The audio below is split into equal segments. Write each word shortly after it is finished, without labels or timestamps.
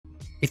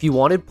If you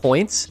wanted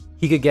points,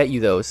 he could get you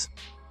those.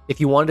 If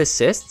you wanted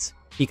assists,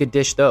 he could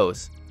dish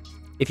those.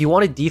 If you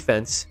wanted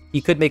defense,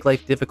 he could make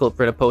life difficult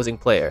for an opposing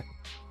player.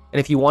 And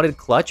if you wanted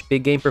clutch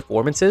big game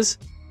performances,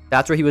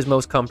 that's where he was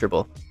most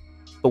comfortable.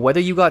 But whether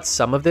you got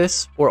some of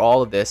this or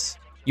all of this,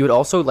 you would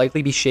also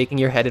likely be shaking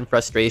your head in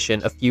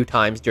frustration a few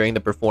times during the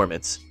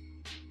performance.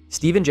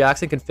 Stephen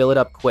Jackson could fill it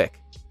up quick,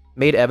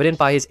 made evident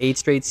by his 8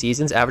 straight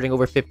seasons averaging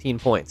over 15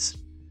 points.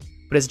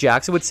 But as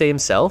Jackson would say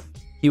himself,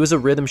 he was a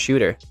rhythm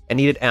shooter and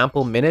needed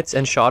ample minutes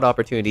and shot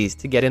opportunities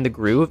to get in the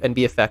groove and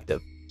be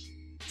effective.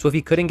 So if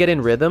he couldn't get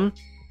in rhythm,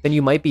 then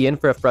you might be in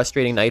for a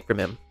frustrating night from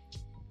him.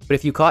 But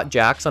if you caught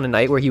Jax on a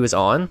night where he was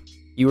on,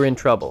 you were in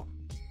trouble.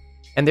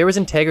 And there was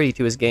integrity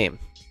to his game,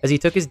 as he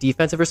took his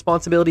defensive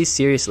responsibilities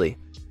seriously.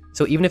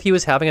 So even if he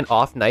was having an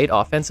off night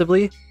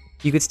offensively,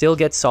 you could still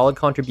get solid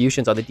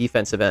contributions on the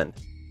defensive end.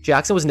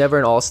 Jackson was never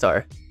an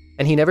all-star,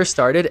 and he never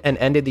started and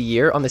ended the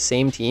year on the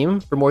same team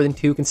for more than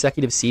 2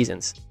 consecutive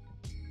seasons.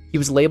 He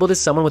was labeled as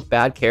someone with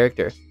bad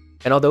character,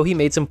 and although he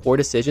made some poor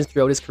decisions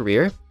throughout his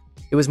career,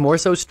 it was more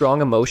so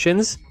strong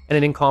emotions and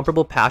an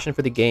incomparable passion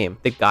for the game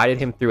that guided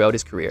him throughout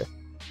his career.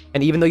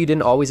 And even though you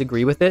didn't always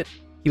agree with it,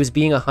 he was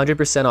being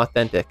 100%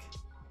 authentic.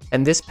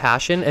 And this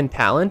passion and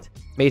talent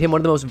made him one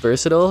of the most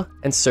versatile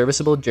and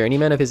serviceable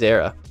journeymen of his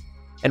era,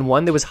 and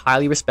one that was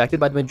highly respected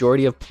by the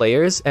majority of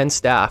players and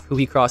staff who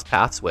he crossed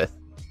paths with.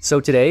 So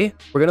today,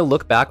 we're going to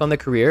look back on the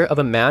career of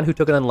a man who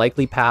took an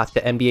unlikely path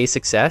to NBA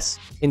success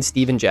in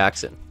Stephen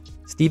Jackson.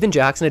 Stephen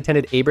Jackson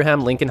attended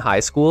Abraham Lincoln High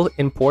School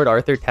in Port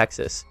Arthur,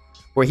 Texas,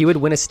 where he would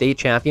win a state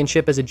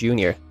championship as a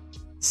junior.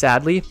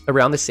 Sadly,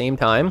 around the same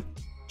time,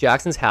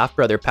 Jackson's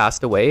half-brother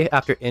passed away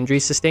after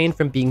injuries sustained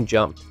from being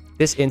jumped.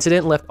 This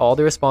incident left all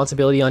the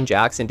responsibility on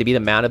Jackson to be the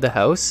man of the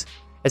house,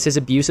 as his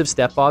abusive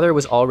stepfather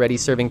was already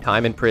serving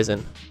time in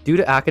prison. Due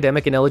to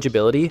academic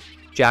ineligibility,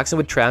 Jackson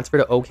would transfer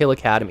to Oak Hill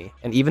Academy,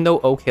 and even though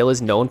Oak Hill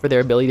is known for their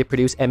ability to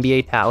produce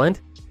NBA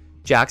talent,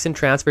 Jackson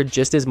transferred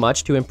just as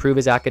much to improve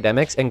his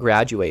academics and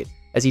graduate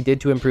as he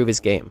did to improve his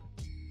game.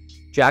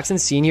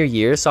 Jackson's senior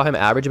year saw him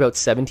average about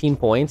 17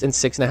 points and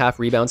 6.5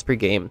 rebounds per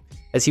game,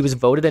 as he was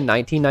voted a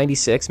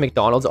 1996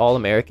 McDonald's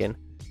All-American,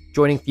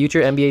 joining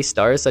future NBA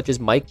stars such as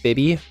Mike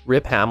Bibby,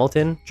 Rip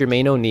Hamilton,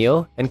 Jermaine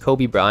O'Neal, and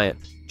Kobe Bryant.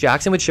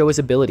 Jackson would show his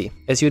ability,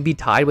 as he would be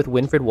tied with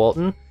Winfred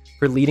Walton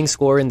for leading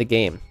scorer in the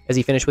game, as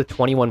he finished with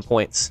 21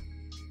 points.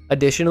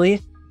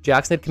 Additionally,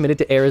 Jackson had committed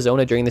to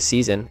Arizona during the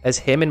season, as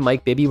him and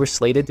Mike Bibby were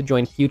slated to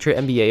join future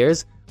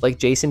NBAers like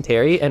Jason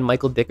Terry and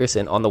Michael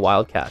Dickerson on the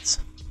Wildcats.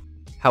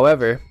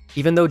 However,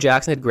 even though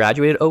Jackson had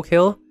graduated Oak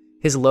Hill,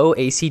 his low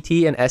ACT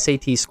and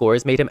SAT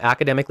scores made him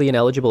academically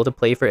ineligible to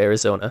play for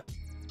Arizona.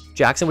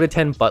 Jackson would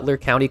attend Butler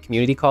County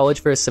Community College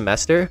for a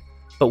semester,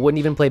 but wouldn't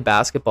even play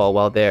basketball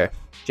while there.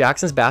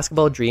 Jackson's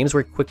basketball dreams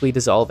were quickly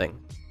dissolving,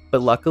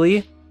 but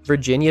luckily,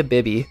 Viriginia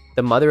Bibby,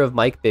 the mother of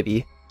Mike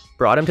Bibby,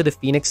 brought him to the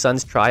Phoenix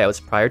Suns tryouts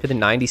prior to the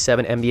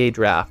 '97 NBA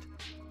draft,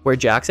 where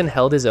Jackson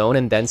held his own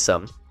and then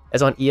some,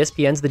 as on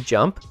ESPN's The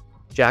Jump,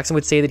 Jackson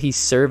would say that he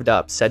served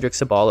up Cedric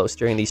Ceballos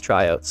during these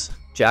tryouts.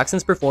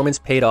 Jackson's performance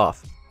paid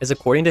off, as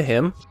according to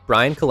him,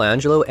 Brian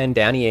Colangelo and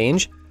Danny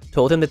Ainge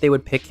told him that they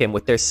would pick him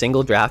with their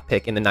single draft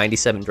pick in the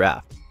 '97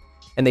 draft.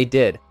 And they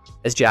did,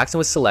 as Jackson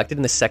was selected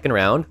in the second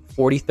round,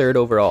 43rd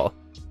overall.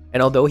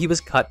 And although he was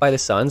cut by the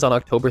Suns on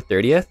October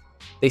 30th,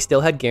 they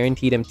still had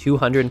guaranteed him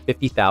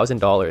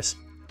 $250,000,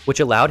 which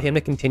allowed him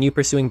to continue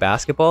pursuing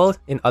basketball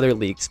in other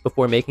leagues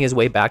before making his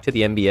way back to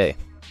the NBA.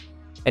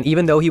 And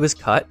even though he was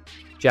cut,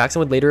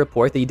 Jackson would later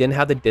report that he didn't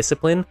have the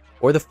discipline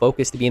or the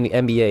focus to be in the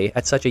NBA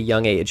at such a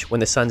young age when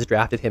the Suns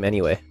drafted him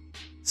anyway.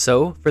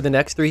 So, for the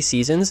next 3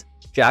 seasons,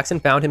 Jackson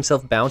found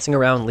himself bouncing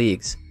around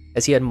leagues,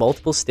 as he had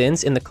multiple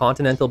stints in the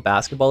Continental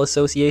Basketball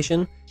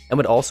Association and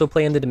would also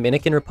play in the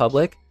Dominican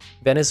Republic,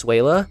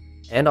 Venezuela,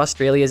 and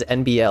Australia's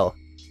NBL,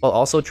 while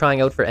also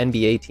trying out for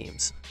NBA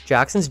teams.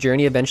 Jackson's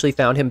journey eventually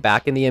found him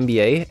back in the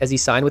NBA as he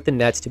signed with the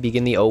Nets to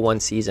begin the 01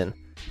 season.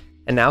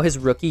 And now his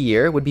rookie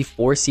year would be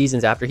 4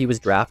 seasons after he was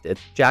drafted.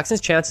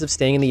 Jackson's chances of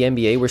staying in the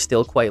NBA were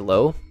still quite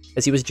low,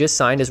 as he was just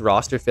signed as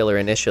roster filler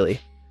initially.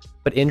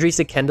 But injuries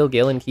to Kendall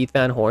Gill and Keith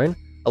Van Horn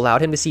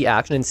allowed him to see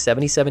action in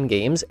 77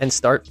 games and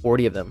start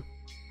 40 of them.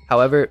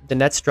 However, the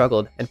Nets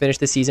struggled and finished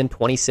the season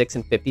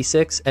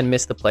 26-56 and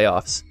missed the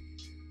playoffs.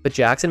 But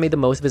Jackson made the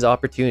most of his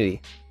opportunity,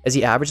 as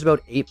he averaged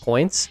about 8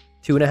 points,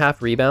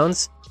 2.5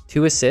 rebounds,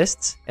 2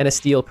 assists, and a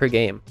steal per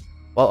game,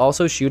 while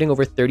also shooting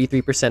over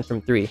 33% from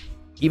 3.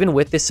 Even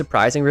with this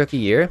surprising rookie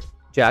year,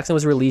 Jackson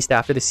was released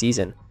after the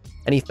season,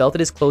 and he felt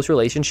that his close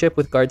relationship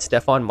with guard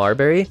Stephon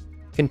Marbury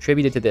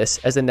contributed to this,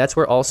 as the Nets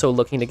were also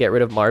looking to get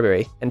rid of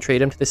Marbury and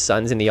trade him to the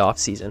Suns in the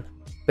offseason.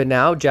 But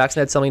now,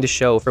 Jackson had something to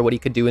show for what he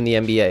could do in the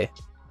NBA,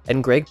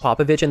 and Greg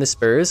Popovich and the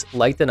Spurs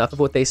liked enough of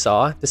what they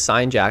saw to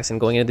sign Jackson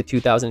going into the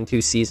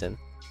 2002 season.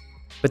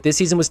 But this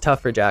season was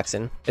tough for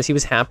Jackson, as he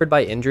was hampered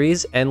by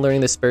injuries and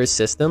learning the Spurs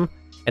system,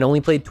 and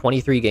only played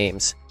 23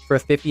 games for a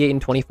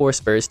 58-24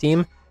 Spurs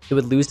team that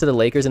would lose to the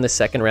Lakers in the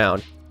second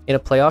round, in a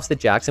playoffs that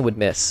Jackson would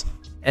miss.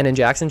 And in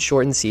Jackson's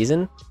shortened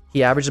season,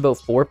 he averaged about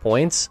 4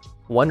 points,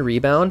 1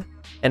 rebound,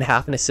 and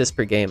half an assist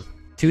per game.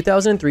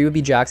 2003 would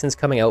be Jackson's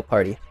coming out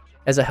party,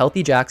 as a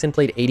healthy Jackson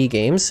played 80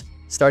 games,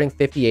 starting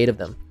 58 of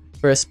them,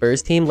 for a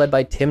Spurs team led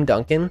by Tim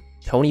Duncan,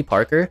 Tony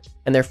Parker,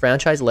 and their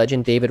franchise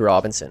legend David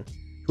Robinson,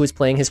 who was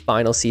playing his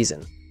final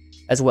season,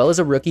 as well as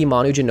a rookie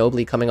Manu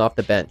GInobili coming off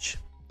the bench.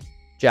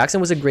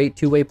 Jackson was a great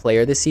two-way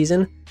player this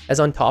season,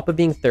 as on top of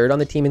being third on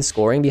the team in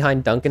scoring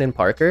behind Duncan and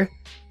Parker,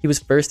 he was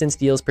first in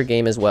steals per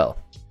game as well.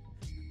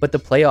 But the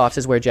playoffs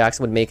is where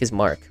Jackson would make his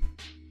mark.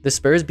 The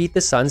Spurs beat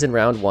the Suns in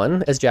round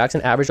 1 as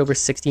Jackson averaged over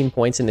 16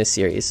 points in this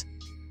series.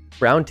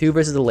 Round 2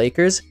 versus the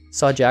Lakers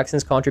saw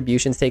Jackson's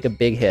contributions take a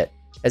big hit,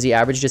 as he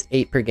averaged just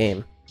 8 per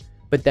game.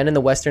 But then in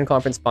the Western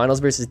Conference Finals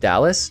versus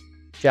Dallas,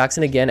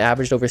 Jackson again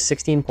averaged over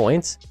 16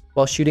 points,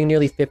 while shooting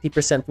nearly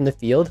 50% from the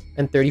field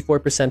and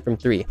 34% from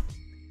 3.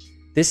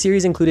 This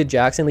series included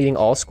Jackson leading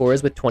all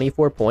scorers with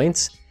 24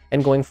 points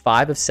and going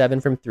 5 of 7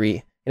 from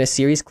 3 in a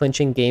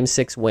series-clinching Game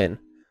 6 win,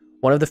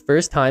 one of the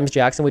first times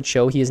Jackson would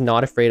show he is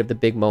not afraid of the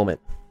big moment.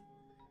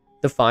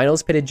 The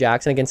finals pitted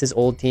Jackson against his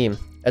old team,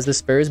 as the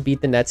Spurs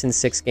beat the Nets in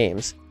 6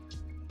 games.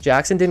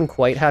 Jackson didn't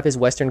quite have his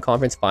Western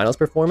Conference Finals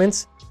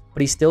performance,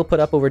 but he still put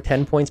up over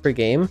 10 points per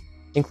game,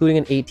 including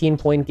an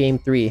 18-point Game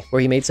 3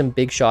 where he made some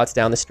big shots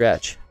down the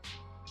stretch.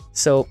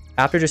 So,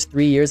 after just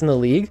 3 years in the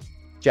league,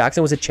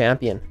 Jackson was a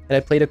champion and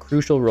had played a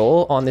crucial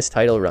role on this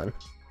title run.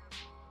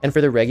 And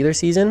for the regular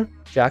season,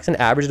 Jackson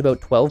averaged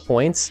about 12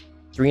 points,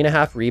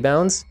 3.5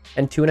 rebounds,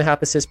 and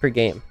 2.5 assists per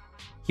game.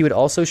 He would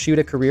also shoot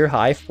a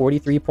career-high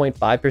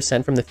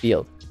 43.5% from the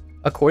field.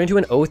 According to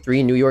an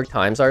 2003 New York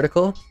Times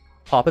article,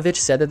 Popovich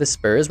said that the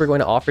Spurs were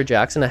going to offer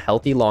Jackson a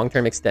healthy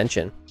long-term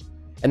extension.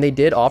 And they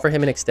did offer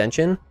him an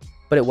extension,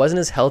 but it wasn't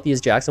as healthy as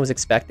Jackson was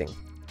expecting.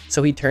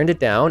 So he turned it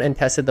down and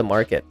tested the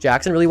market.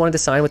 Jackson really wanted to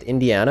sign with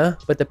Indiana,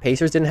 but the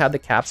Pacers didn't have the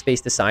cap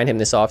space to sign him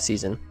this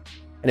offseason.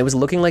 And it was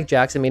looking like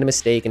Jackson made a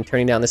mistake in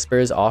turning down the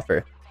Spurs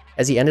offer,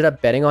 as he ended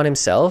up betting on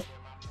himself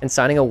and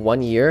signing a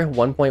 1-year,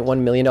 $1.1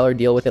 million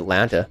deal with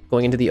Atlanta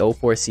going into the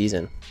 2004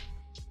 season.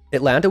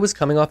 Atlanta was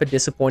coming off a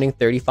disappointing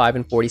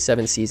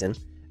 35-47 season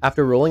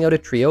after rolling out a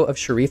trio of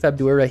Sharif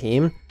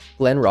Abdur-Rahim,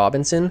 Glenn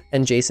Robinson,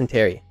 and Jason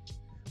Terry.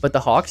 But the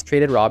Hawks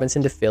traded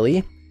Robinson to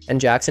Philly, and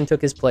Jackson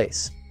took his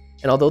place.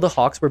 And although the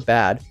Hawks were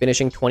bad,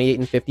 finishing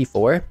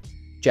 28-54,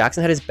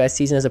 Jackson had his best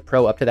season as a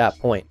pro up to that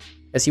point,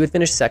 as he would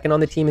finish second on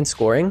the team in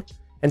scoring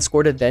and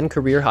scored a then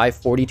career-high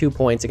 42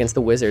 points against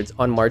the Wizards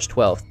on March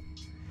 12th.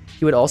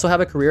 He would also have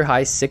a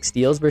career-high 6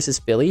 steals versus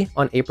Philly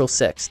on April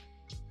 6th.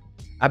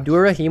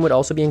 Abdur-Rahim would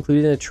also be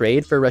included in a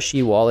trade for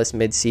Rasheed Wallace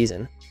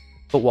mid-season,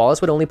 but Wallace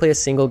would only play a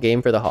single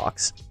game for the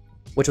Hawks,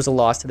 which was a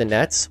loss to the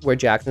Nets, where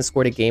Jackson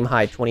scored a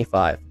game-high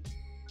 25.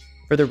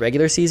 For the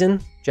regular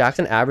season,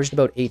 Jackson averaged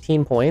about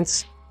 18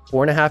 points,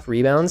 4.5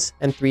 rebounds,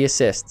 and 3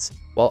 assists,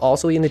 while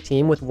also leading the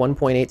team with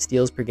 1.8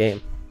 steals per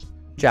game.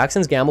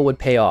 Jackson's gamble would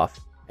pay off,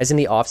 as in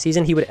the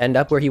offseason he would end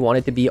up where he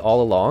wanted to be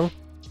all along,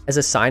 as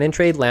a sign-and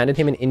trade landed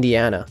him in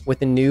Indiana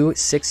with a new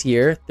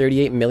 6-year,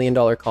 $38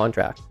 million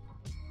contract.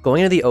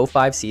 Going into the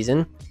 2005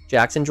 season,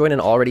 Jackson joined an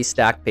already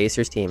stacked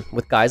Pacers team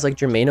with guys like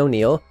Jermaine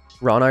O'Neal,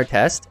 Ron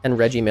Artest, and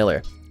Reggie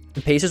Miller.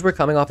 The Pacers were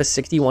coming off a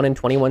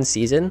 61-21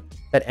 season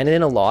that ended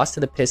in a loss to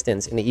the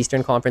Pistons in the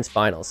Eastern Conference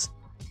Finals,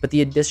 but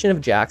the addition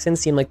of Jackson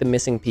seemed like the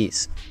missing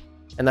piece.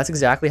 And that's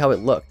exactly how it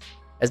looked,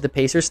 as the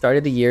Pacers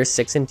started the year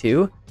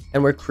 6-2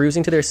 and were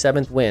cruising to their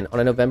 7th win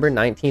on a November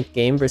 19th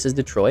game versus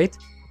Detroit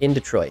in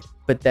Detroit.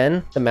 But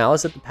then, the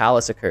Malice at the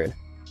Palace occurred,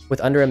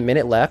 with under a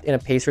minute left in a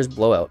Pacers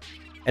blowout.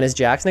 And as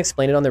Jackson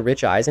explained it on the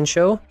Rich Eisen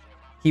show,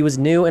 he was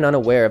new and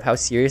unaware of how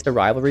serious the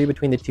rivalry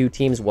between the two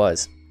teams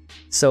was.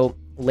 So,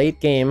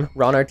 late game,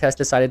 Ron Artest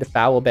decided to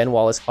foul Ben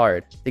Wallace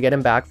hard to get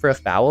him back for a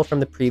foul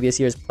from the previous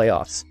year's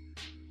playoffs.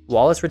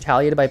 Wallace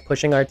retaliated by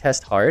pushing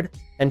Artest hard,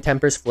 and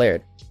tempers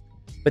flared.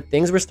 But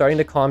things were starting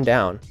to calm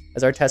down,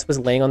 as Artest was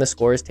laying on the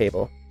scorer's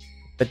table.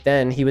 But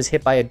then he was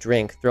hit by a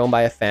drink thrown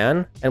by a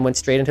fan and went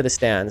straight into the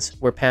stands,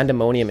 where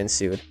pandemonium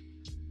ensued.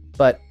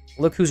 But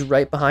look who's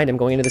right behind him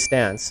going into the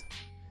stands.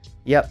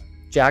 Yep,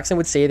 Jackson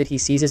would say that he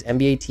sees his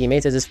NBA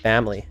teammates as his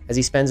family, as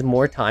he spends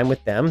more time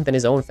with them than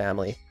his own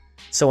family.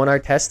 So when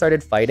Artest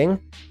started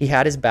fighting, he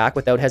had his back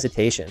without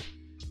hesitation.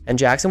 And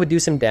Jackson would do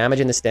some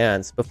damage in the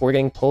stands before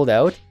getting pulled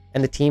out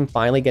and the team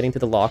finally getting to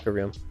the locker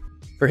room.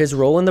 For his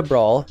role in the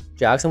brawl,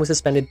 Jackson was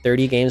suspended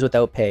 30 games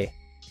without pay.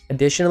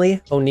 Additionally,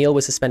 O'Neal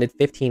was suspended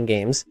 15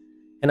 games,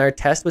 and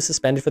Artest was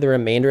suspended for the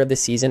remainder of the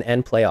season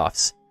and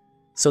playoffs.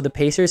 So the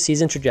Pacers'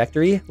 season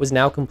trajectory was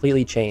now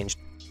completely changed.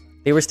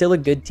 They were still a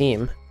good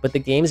team, but the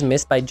games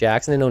missed by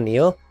Jackson and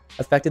O'Neal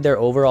affected their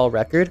overall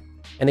record,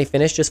 and they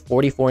finished just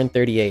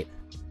 44-38.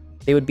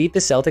 They would beat the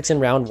Celtics in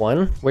round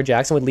 1, where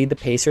Jackson would lead the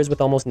Pacers with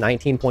almost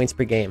 19 points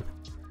per game.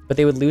 But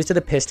they would lose to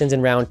the Pistons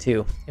in round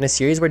 2, in a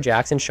series where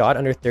Jackson shot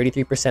under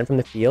 33% from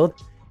the field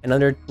and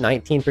under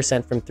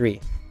 19% from 3.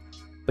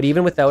 But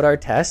even without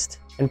Artest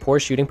and poor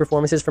shooting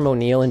performances from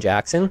O'Neal and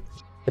Jackson,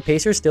 the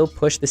Pacers still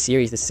pushed the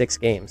series to 6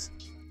 games.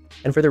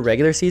 And for the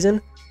regular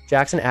season,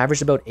 Jackson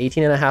averaged about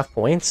 18.5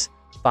 points,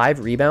 5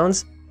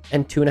 rebounds,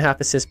 and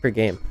 2.5 assists per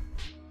game.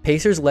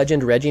 Pacers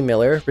legend Reggie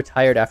Miller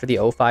retired after the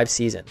 2005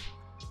 season,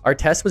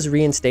 Artest was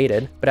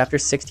reinstated, but after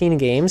 16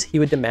 games, he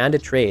would demand a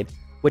trade,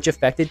 which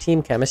affected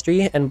team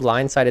chemistry and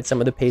blindsided some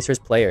of the Pacers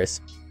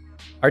players.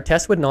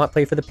 Artest would not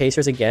play for the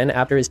Pacers again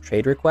after his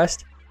trade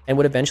request, and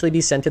would eventually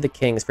be sent to the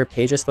Kings for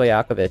Peja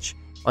Stojakovic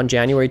on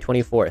January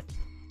 24th.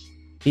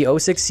 The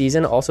 06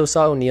 season also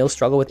saw O'Neal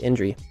struggle with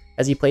injury,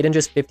 as he played in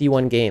just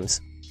 51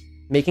 games,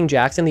 making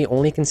Jackson the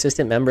only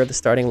consistent member of the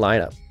starting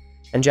lineup,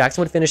 and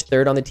Jackson would finish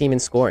third on the team in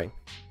scoring.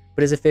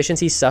 But his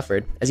efficiency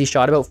suffered, as he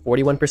shot about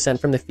 41%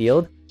 from the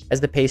field,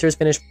 as the Pacers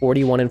finished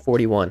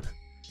 41-41.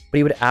 But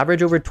he would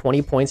average over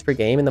 20 points per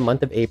game in the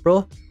month of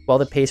April, while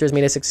the Pacers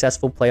made a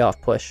successful playoff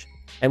push,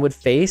 and would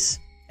face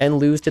and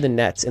lose to the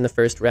Nets in the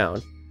first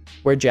round,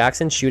 where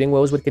Jackson's shooting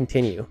woes would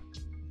continue.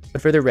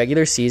 But for the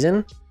regular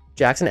season,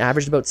 Jackson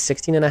averaged about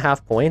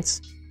 16.5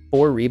 points,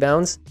 4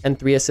 rebounds, and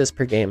 3 assists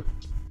per game.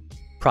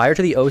 Prior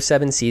to the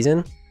 07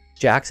 season,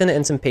 Jackson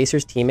and some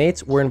Pacers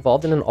teammates were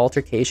involved in an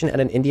altercation at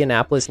an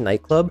Indianapolis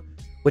nightclub,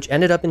 which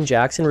ended up in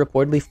Jackson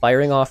reportedly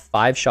firing off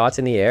 5 shots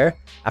in the air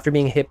after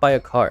being hit by a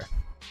car.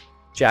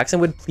 Jackson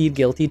would plead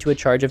guilty to a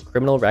charge of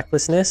criminal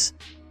recklessness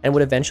and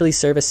would eventually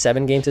serve a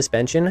 7-game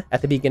suspension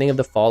at the beginning of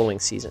the following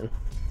season.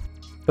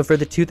 But for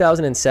the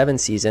 2007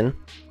 season,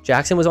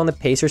 Jackson was on the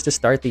Pacers to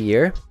start the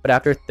year, but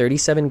after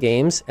 37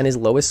 games and his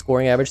lowest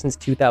scoring average since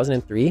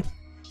 2003,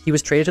 he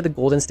was traded to the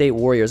Golden State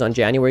Warriors on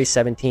January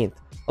 17th,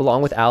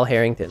 along with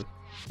HArrington,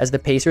 as the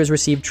Pacers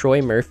received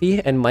Troy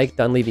Murphy and Mike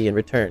Dunleavy in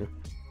return.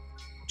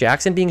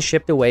 Jackson being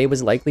shipped away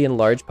was likely in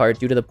large part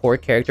due to the poor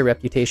character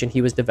reputation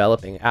he was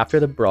developing after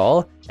the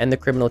brawl and the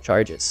criminal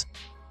charges.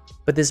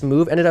 But this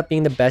move ended up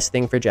being the best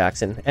thing for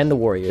Jackson and the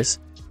Warriors,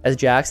 as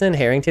Jackson and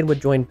Harrington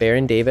would join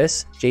Baron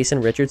Davis,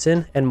 Jason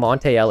Richardson, and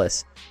Monta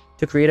Ellis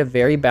to create a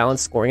very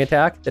balanced scoring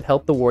attack that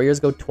helped the Warriors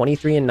go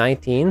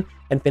 23-19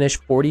 and finish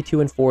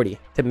 42-40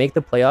 to make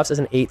the playoffs as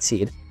an 8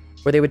 seed,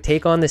 where they would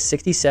take on the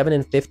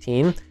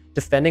 67-15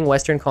 defending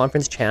Western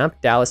Conference champ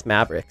Dallas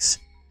Mavericks.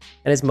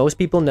 And as most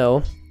people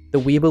know, the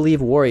We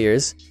Believe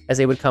Warriors, as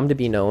they would come to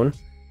be known,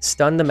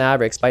 stunned the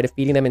Mavericks by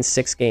defeating them in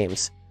 6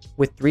 games,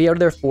 with 3 out of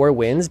their 4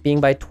 wins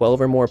being by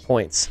 12 or more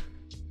points.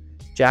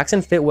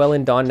 Jackson fit well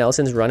in Don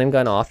Nelson's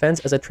run-and-gun offense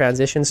as a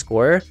transition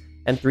scorer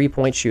and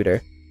 3-point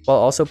shooter, while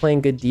also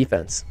playing good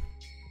defense.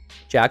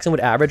 Jackson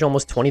would average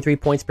almost 23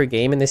 points per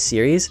game in this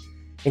series,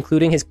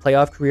 including his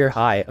playoff career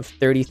high of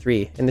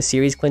 33 in the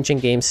series-clinching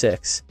Game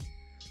 6.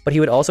 But he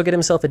would also get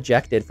himself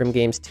ejected from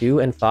Games 2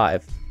 and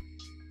 5.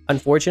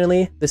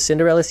 Unfortunately, the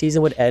Cinderella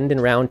season would end in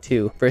Round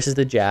 2 versus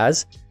the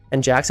Jazz,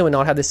 and Jackson would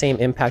not have the same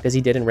impact as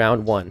he did in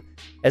Round 1,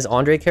 as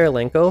Andre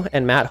Kirilenko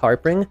and Matt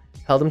Harpring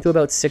held him to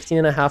about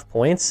 16.5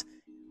 points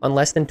on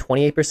less than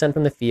 28%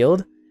 from the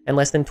field and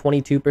less than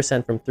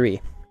 22% from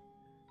 3.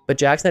 But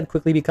Jackson had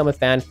quickly become a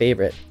fan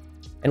favorite,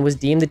 and was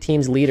deemed the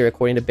team's leader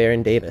according to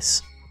Baron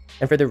Davis.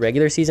 And for the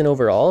regular season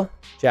overall,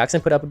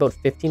 Jackson put up about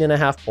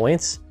 15.5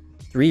 points,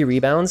 3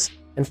 rebounds,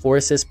 and 4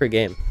 assists per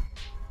game.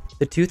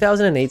 The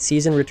 2008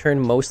 season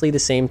returned mostly the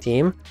same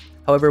team,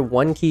 however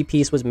one key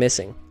piece was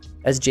missing,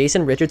 as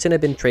Jason Richardson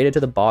had been traded to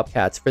the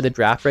Bobcats for the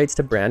draft rights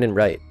to Brandon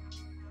Wright.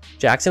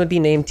 Jackson would be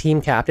named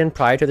team captain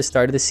prior to the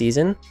start of the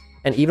season,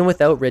 and even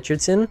without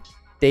Richardson,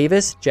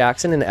 Davis,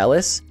 Jackson, and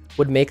Ellis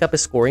would make up a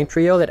scoring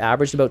trio that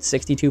averaged about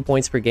 62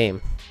 points per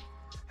game.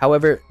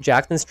 However,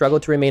 Jackson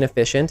struggled to remain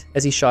efficient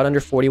as he shot under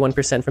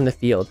 41% from the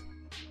field.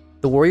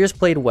 The Warriors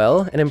played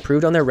well and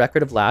improved on their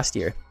record of last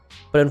year,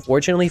 but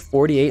unfortunately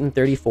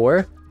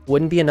 48-34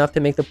 wouldn't be enough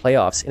to make the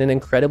playoffs in an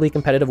incredibly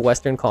competitive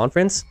Western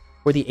Conference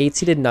where the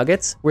 8-seeded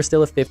Nuggets were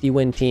still a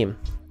 50-win team.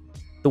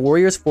 The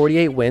Warriors'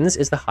 48 wins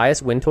is the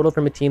highest win total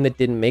from a team that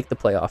didn't make the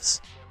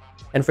playoffs.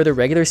 And for the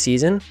regular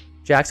season,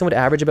 Jackson would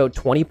average about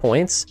 20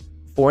 points,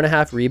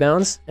 4.5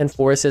 rebounds, and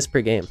 4 assists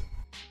per game.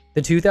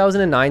 The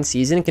 2009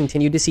 season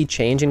continued to see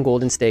change in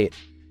Golden State,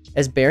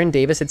 as Baron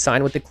Davis had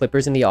signed with the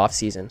Clippers in the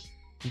offseason.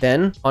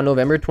 Then, on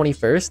November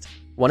 21st,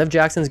 one of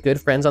Jackson's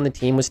good friends on the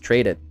team was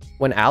traded,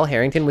 when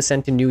HArrington was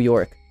sent to New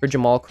York for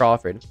Jamal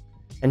Crawford.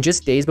 And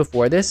just days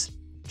before this,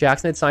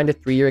 Jackson had signed a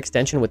 3-year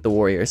extension with the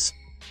Warriors.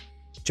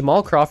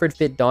 Jamal Crawford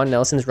fit Don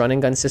Nelson's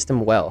run-and-gun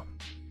system well.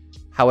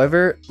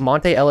 However,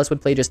 Monta Ellis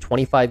would play just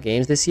 25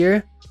 games this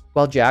year,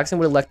 while Jackson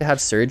would elect to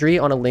have surgery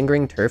on a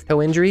lingering turf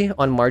toe injury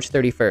on March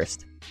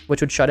 31st, which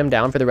would shut him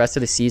down for the rest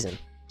of the season.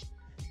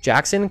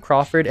 Jackson,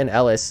 Crawford, and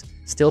Ellis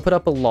still put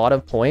up a lot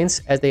of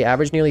points as they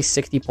averaged nearly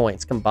 60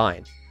 points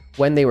combined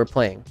when they were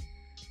playing.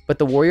 But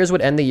the Warriors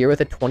would end the year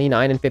with a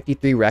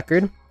 29-53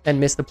 record and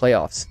miss the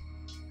playoffs.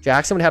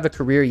 Jackson would have a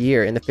career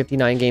year in the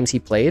 59 games he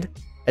played,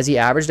 as he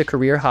averaged a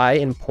career high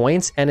in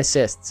points and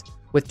assists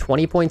with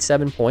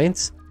 20.7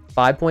 points,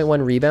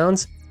 5.1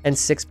 rebounds, and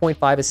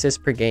 6.5 assists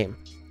per game.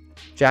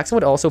 Jackson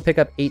would also pick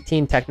up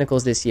 18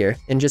 technicals this year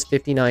in just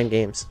 59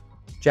 games.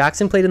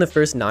 Jackson played in the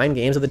first 9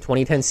 games of the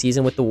 2010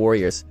 season with the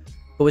Warriors,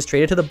 but was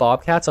traded to the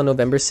Bobcats on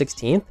November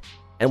 16th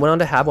and went on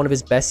to have one of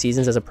his best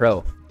seasons as a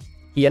pro.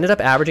 He ended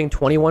up averaging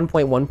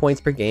 21.1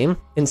 points per game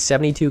in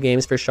 72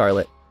 games for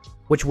Charlotte,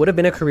 which would have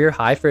been a career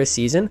high for a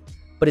season,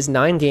 but his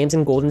 9 games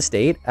in Golden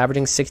State,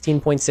 averaging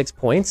 16.6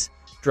 points,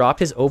 dropped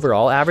his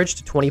overall average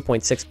to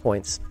 20.6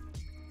 points.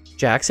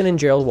 Jackson and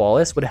Gerald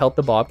Wallace would help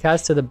the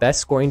Bobcats to the best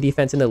scoring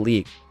defense in the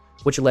league,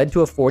 which led to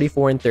a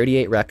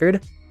 44-38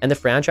 record and the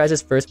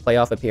franchise's first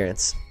playoff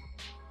appearance.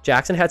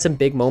 Jackson had some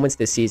big moments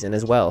this season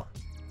as well,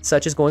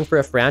 such as going for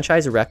a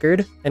franchise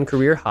record and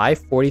career-high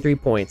 43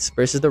 points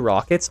versus the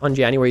Rockets on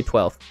January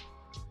 12th.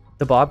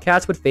 The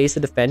Bobcats would face the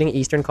defending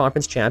Eastern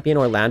Conference champion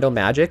Orlando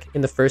Magic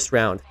in the first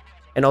round,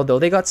 and although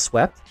they got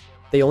swept,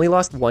 they only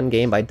lost one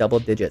game by double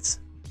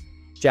digits.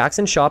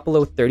 Jackson shot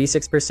below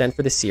 36%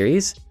 for the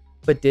series,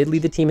 but did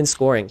lead the team in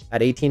scoring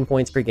at 18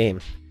 points per game,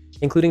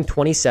 including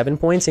 27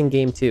 points in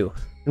Game 2.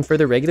 And for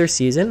the regular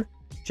season,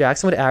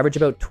 Jackson would average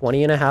about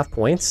 20.5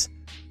 points,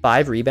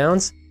 5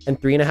 rebounds, and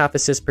 3.5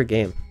 assists per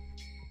game.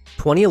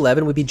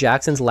 2011 would be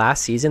Jackson's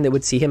last season that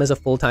would see him as a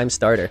full-time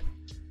starter.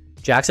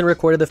 Jackson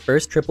recorded the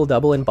first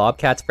triple-double in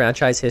Bobcats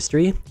franchise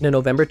history in a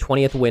November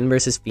 20th win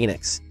versus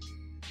Phoenix.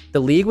 The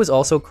league was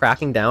also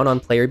cracking down on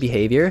player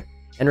behavior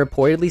and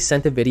reportedly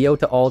sent a video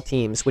to all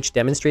teams which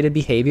demonstrated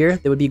behavior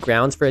that would be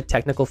grounds for a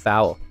technical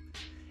foul,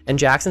 and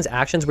Jackson's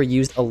actions were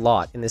used a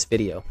lot in this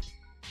video.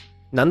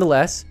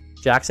 Nonetheless,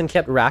 Jackson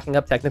kept racking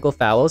up technical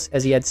fouls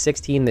as he had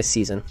 16 this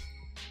season.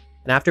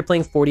 And after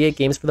playing 48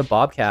 games for the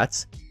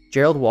Bobcats,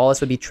 Gerald Wallace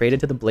would be traded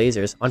to the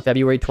Blazers on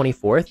February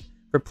 24th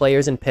for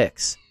players and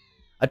picks,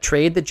 a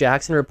trade that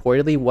Jackson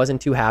reportedly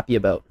wasn't too happy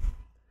about.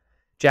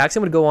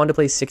 Jackson would go on to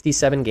play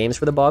 67 games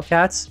for the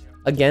Bobcats,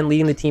 again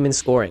leading the team in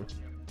scoring,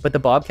 but the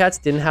Bobcats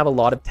didn't have a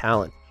lot of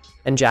talent,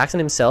 and Jackson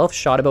himself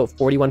shot about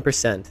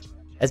 41%,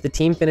 as the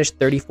team finished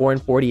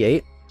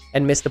 34-48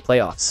 and missed the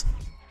playoffs.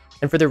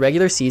 And for the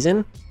regular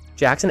season,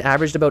 Jackson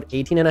averaged about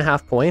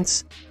 18.5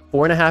 points,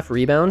 4.5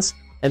 rebounds,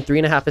 and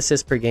 3.5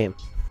 assists per game.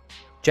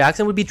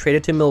 Jackson would be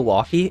traded to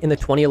Milwaukee in the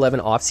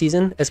 2011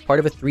 offseason as part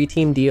of a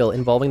 3-team deal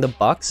involving the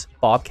Bucks,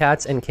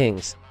 Bobcats, and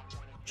Kings.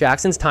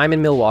 Jackson's time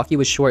in Milwaukee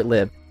was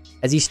short-lived,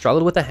 as he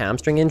struggled with a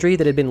hamstring injury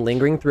that had been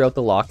lingering throughout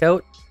the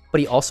lockout, but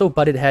he also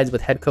butted heads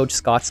with head coach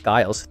Scott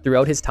Skiles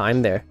throughout his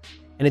time there,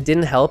 and it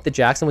didn't help that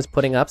Jackson was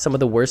putting up some of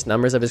the worst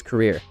numbers of his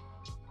career.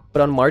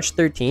 But on March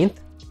 13th,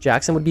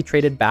 Jackson would be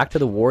traded back to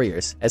the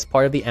Warriors as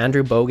part of the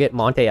Andrew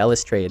Bogut-Monta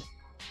Ellis trade.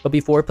 But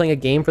before playing a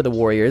game for the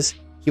Warriors,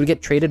 he would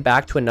get traded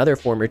back to another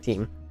former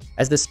team,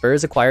 as the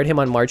Spurs acquired him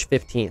on March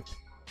 15th.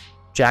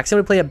 Jackson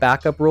would play a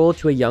backup role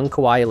to a young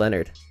Kawhi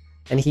Leonard,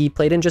 and he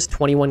played in just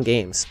 21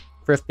 games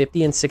for a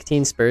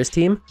 50-16 Spurs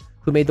team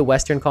who made the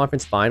Western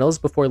Conference Finals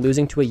before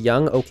losing to a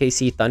young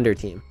OKC Thunder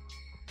team.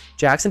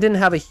 Jackson didn't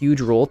have a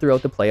huge role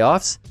throughout the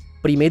playoffs,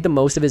 but he made the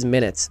most of his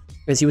minutes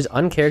as he was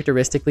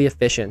uncharacteristically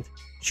efficient,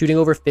 shooting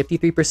over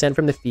 53%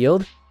 from the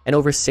field and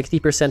over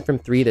 60% from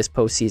 3 this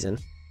postseason,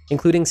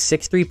 including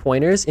 6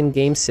 3-pointers in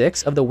Game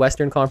 6 of the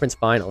Western Conference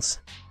Finals.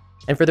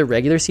 And for the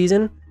regular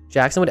season,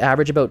 Jackson would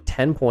average about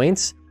 10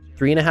 points,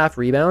 3.5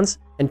 rebounds,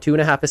 and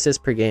 2.5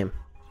 assists per game.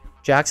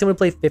 Jackson would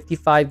play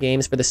 55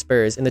 games for the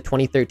Spurs in the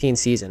 2013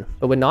 season,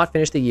 but would not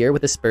finish the year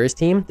with a Spurs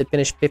team that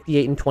finished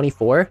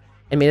 58-24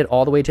 and made it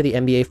all the way to the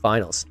NBA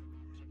Finals.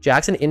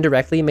 Jackson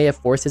indirectly may have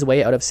forced his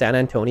way out of San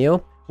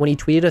Antonio when he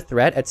tweeted a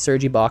threat at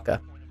Serge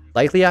Ibaka,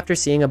 likely after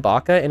seeing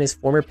Ibaka and his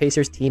former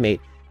Pacers teammate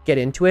get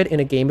into it in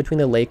a game between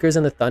the Lakers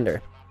and the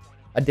Thunder.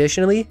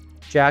 Additionally,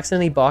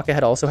 Jackson and Ibaka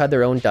had also had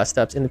their own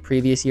dust-ups in the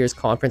previous year's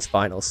conference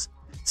finals.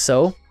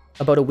 So,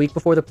 about a week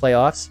before the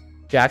playoffs,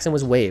 Jackson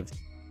was waived,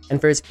 and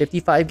for his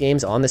 55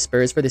 games on the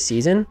Spurs for the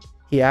season,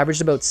 he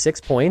averaged about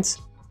 6 points,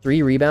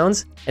 3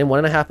 rebounds, and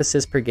 1.5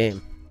 assists per game.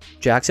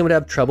 Jackson would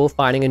have trouble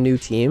finding a new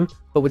team,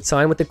 but would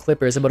sign with the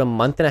Clippers about a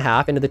month and a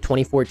half into the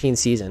 2014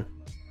 season.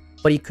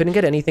 But he couldn't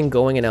get anything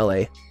going in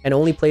LA, and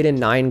only played in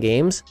 9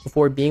 games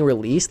before being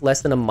released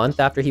less than a month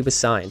after he was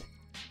signed.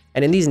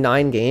 And in these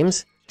 9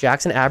 games,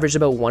 Jackson averaged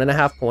about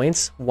 1.5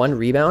 points, 1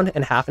 rebound,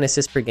 and half an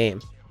assist per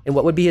game, in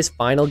what would be his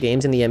final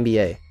games in the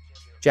NBA.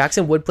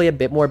 Jackson would play a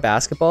bit more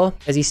basketball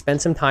as he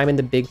spent some time in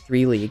the Big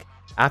 3 League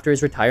after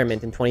his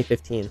retirement in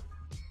 2015.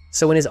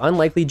 So in his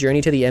unlikely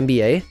journey to the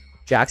NBA,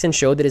 Jackson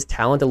showed that his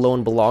talent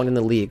alone belonged in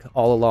the league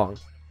all along.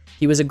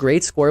 He was a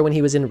great scorer when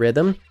he was in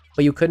rhythm,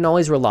 but you couldn't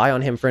always rely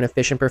on him for an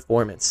efficient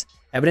performance,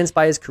 evidenced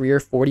by his career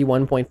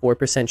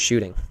 41.4%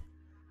 shooting.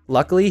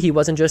 Luckily, he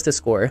wasn't just a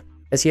scorer,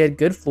 as he had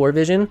good floor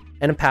vision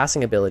and a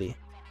passing ability.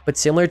 But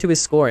similar to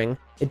his scoring,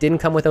 it didn't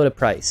come without a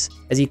price,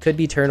 as he could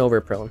be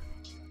turnover prone.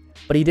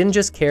 But he didn't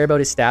just care about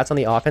his stats on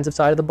the offensive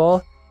side of the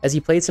ball, as he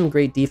played some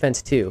great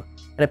defense too,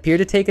 and appeared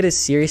to take it as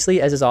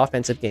seriously as his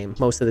offensive game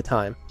most of the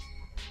time.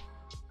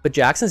 But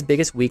Jackson's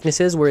biggest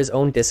weaknesses were his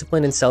own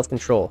discipline and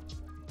self-control.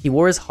 He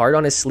wore his heart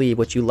on his sleeve,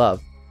 which you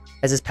love,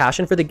 as his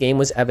passion for the game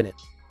was evident,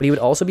 but he would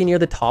also be near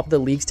the top of the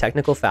league's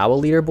technical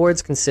foul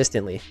leaderboards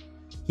consistently.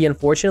 He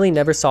unfortunately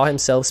never saw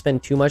himself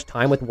spend too much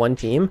time with one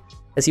team,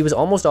 as he was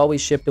almost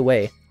always shipped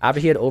away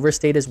after he had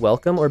overstayed his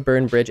welcome or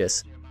burned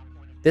bridges.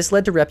 This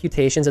led to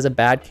reputations as a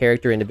bad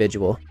character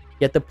individual,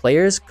 yet the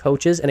players,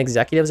 coaches, and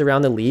executives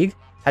around the league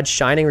had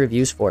shining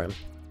reviews for him.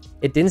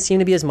 It didn't seem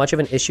to be as much of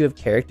an issue of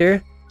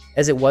character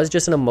as it was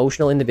just an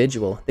emotional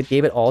individual that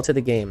gave it all to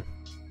the game.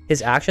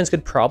 His actions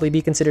could probably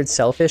be considered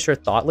selfish or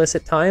thoughtless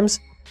at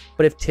times,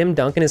 but if Tim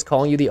Duncan is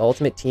calling you the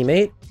ultimate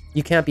teammate,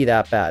 you can't be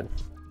that bad.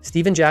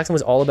 Steven Jackson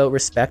was all about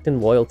respect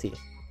and loyalty.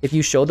 If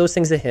you showed those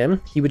things to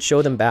him, he would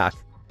show them back.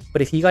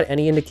 But if he got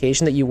any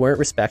indication that you weren't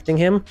respecting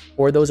him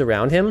or those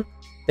around him,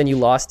 then you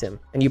lost him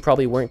and you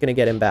probably weren't going to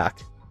get him back.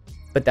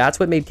 But that's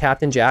what made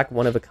Captain Jack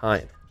one of a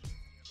kind.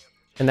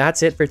 And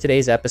that's it for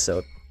today's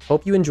episode.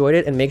 Hope you enjoyed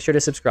it and make sure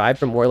to subscribe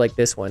for more like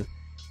this one.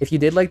 If you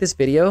did like this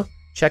video,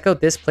 check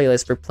out this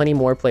playlist for plenty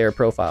more player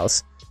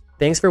profiles.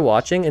 Thanks for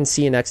watching and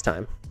see you next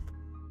time.